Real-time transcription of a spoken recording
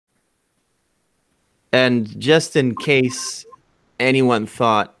And just in case anyone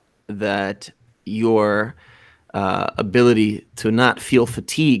thought that your ability to not feel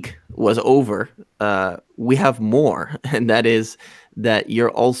fatigue was over, we have more, and that is that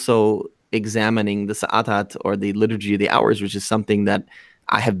you're also examining the sa'atat, or the liturgy of the hours, which is something that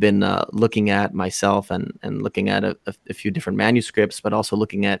I have been looking at myself, and looking at a few different manuscripts, but also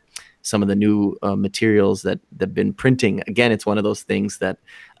looking at some of the new materials that they've been printing. Again, it's one of those things that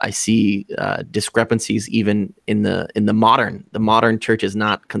I see discrepancies even in the modern church is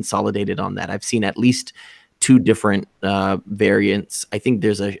not consolidated on that. I've seen at least two different variants. I think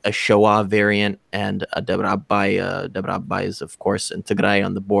there's a Showa variant and a Debra Abai. Debra Abai is, of course, in Tigray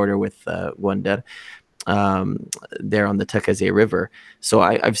on the border with Gondar, there on the Tekeze River. So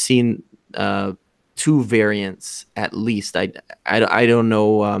I've seen two variants at least. I don't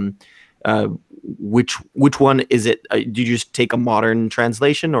know which one is it. Did you just take a modern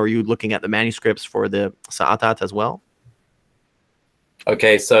translation, or are you looking at the manuscripts for the Sa'atat as well?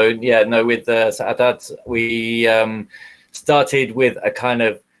 Okay, so yeah, no, with the Sa'atat, we started with a kind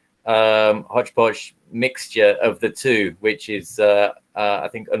of hodgepodge mixture of the two, which is, I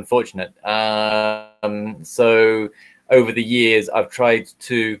think, unfortunate. So over the years, I've tried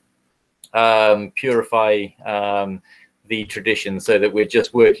to purify the tradition so that we're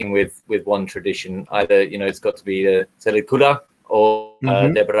just working with one tradition. Either, you know, it's got to be the Selikula or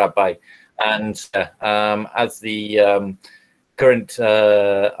Debra Abai. And as the current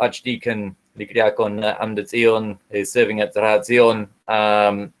Archdeacon Likriakon Amdat is serving at Zerhat Zion.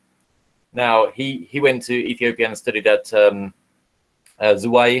 Now he went to Ethiopia and studied at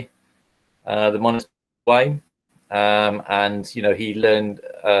Zuwai, the monastery, and you know, he learned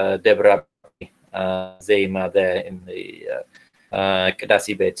Debra Zema there in the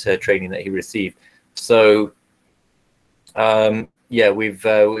Kadasi Bet training that he received. So yeah, we've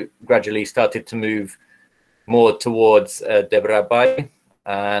gradually started to move more towards Debra Abai,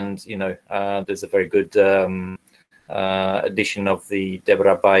 and you know, there's a very good edition of the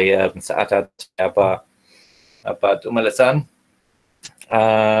Debra Abai Sa'atat Abad Umalasan.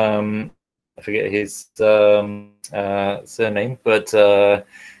 I forget his surname, but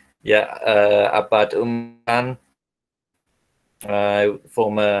yeah, Abad Umman,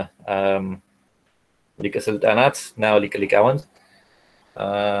 former Lika Sultanat, now Lika Likawand,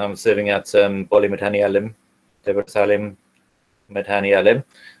 serving at Boli Medhani Alim, Debra Salim Medhani Alim.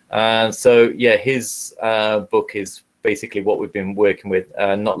 So yeah, his book is basically what we've been working with,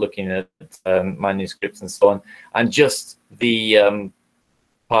 not looking at manuscripts and so on, and just the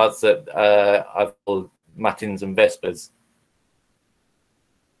parts that I've called Matins and Vespers.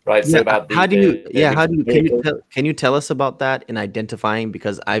 Right. Yeah, so about the, how do you can you tell us about that in identifying?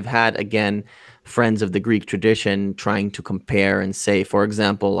 Because I've had, again, friends of the Greek tradition trying to compare and say, for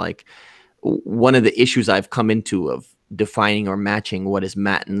example, like one of the issues I've come into of defining or matching what is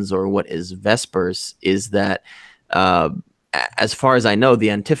matins or what is vespers is that as far as I know, the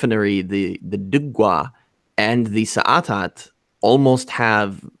antiphonary, the dugwa and the sa'atat almost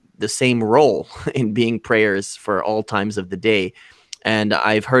have the same role in being prayers for all times of the day. And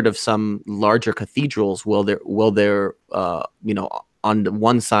I've heard of some larger cathedrals they're you know, on the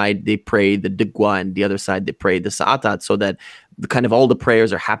one side they pray the dugwa and the other side they pray the sa'atat, so that kind of all the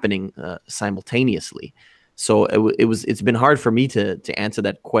prayers are happening simultaneously. So it's been hard for me to answer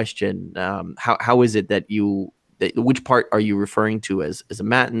that question. How is it that which part are you referring to as a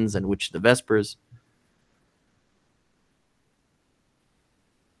matins and which the vespers?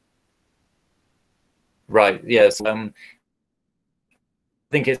 Right. Yes. I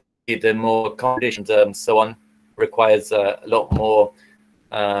think it's the more competitions and so on requires a lot more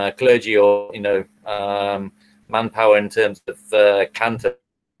clergy, or you know, manpower in terms of cantor.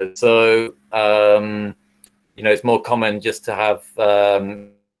 So you know, it's more common just to have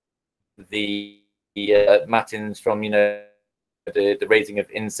the matins from, you know, the raising of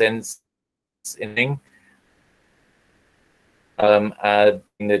incense in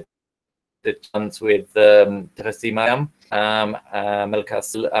the chants with Teresi Mayam,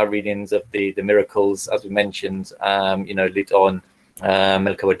 Melkas, our readings of the miracles, as we mentioned, you know, Liton,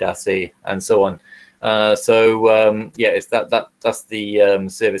 Melka Wadase, and so on. So yeah, it's that's the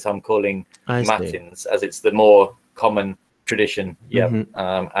service I'm calling matins, as it's the more common tradition. Yeah.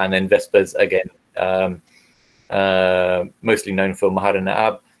 And then vespers, again, mostly known for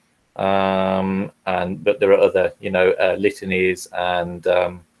Maharana Ab, but there are other, you know, litanies and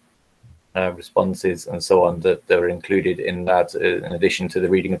responses and so on that are included in that, in addition to the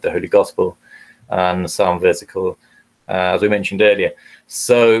reading of the Holy Gospel and the Psalm versicle, as we mentioned earlier.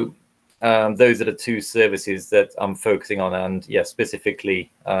 So those are the two services that I'm focusing on, and yeah,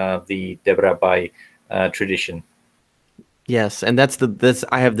 specifically the Debra Abai tradition. Yes, and that's this.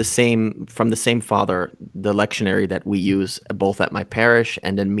 I have the same from the same father. The lectionary that we use both at my parish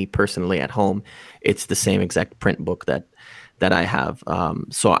and then me personally at home, it's the same exact print book that I have.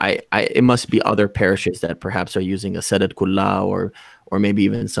 So it must be other parishes that perhaps are using a Sadat Kullah or maybe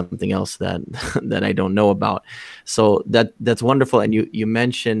even something else that that I don't know about. So that's wonderful. And you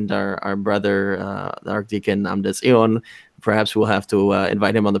mentioned our brother, the Archdeacon Amdes Ion. Perhaps we'll have to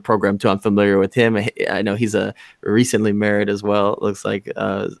invite him on the program too. I'm familiar with him. I know he's recently married as well. Looks like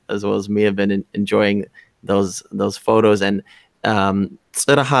as well as me have been enjoying those photos. And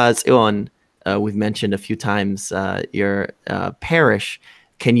Tziraha Zion, we've mentioned a few times your parish.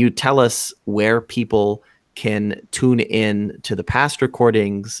 Can you tell us where people can tune in to the past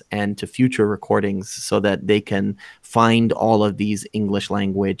recordings and to future recordings so that they can find all of these English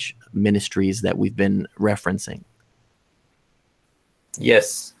language ministries that we've been referencing?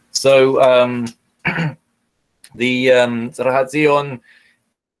 Yes. So the Tziraha Zion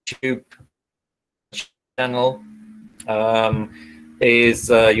YouTube channel is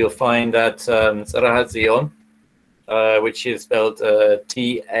you'll find that Tziraha Zion, which is spelled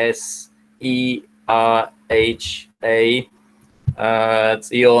T-S-E-R-H-A,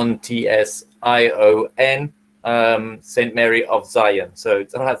 Zion, T-S-I-O-N, Saint Mary of Zion. So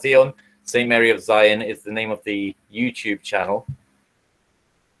Tziraha Zion, Saint Mary of Zion is the name of the YouTube channel.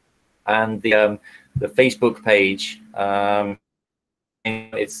 And the Facebook page,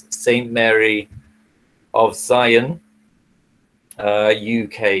 it's Saint Mary of Zion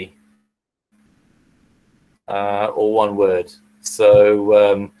UK, all one word.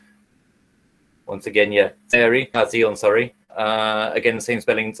 So once again, yeah, Mary Zion, sorry. Again, the same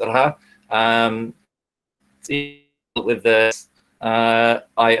spelling, Tziraha. With the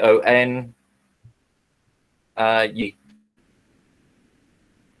I-O-N, U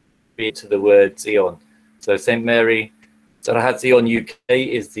to the word Zion. So Saint Mary Tziraha Zion UK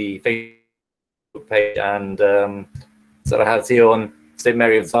is the Facebook page, and Tziraha Zion Saint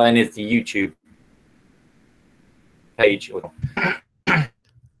Mary of Zion is the YouTube page.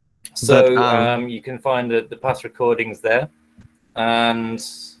 So But, you can find the past recordings there, and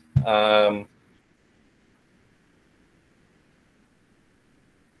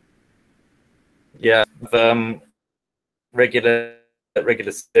yeah, regular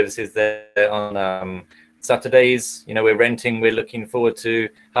services there on Saturdays. You know, we're renting. We're looking forward to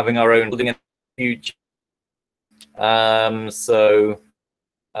having our own building in the future.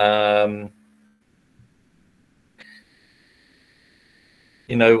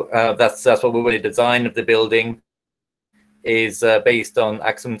 You know, that's what we're really. The design of the building is based on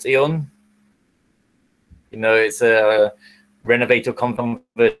Axum Zion. You know, it's a renovator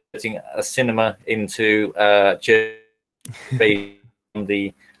converting a cinema into church based on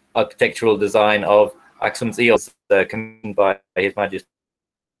the architectural design of Axum Zion, commissioned by His Majesty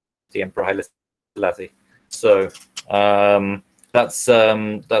Emperor Haile Selassie. So that's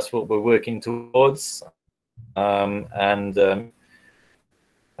what we're working towards, and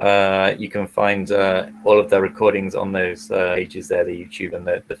you can find all of the recordings on those pages there, the YouTube and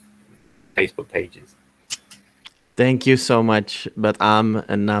the Facebook pages. thank you so much. በጣም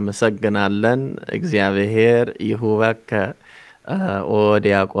እናመሰግናለን። እግዚአብሔር ይሁበክ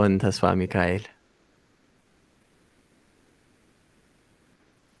ዲያቆን ተስፋ ሚካኤል።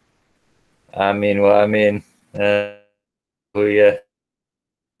 አሜን ወአሜን።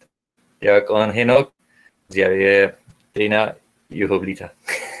 ዲያቆን ሄኖክ እግዚአብሔር ጤና ይሁብሊታ።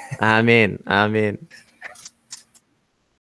 አሜን አሜን።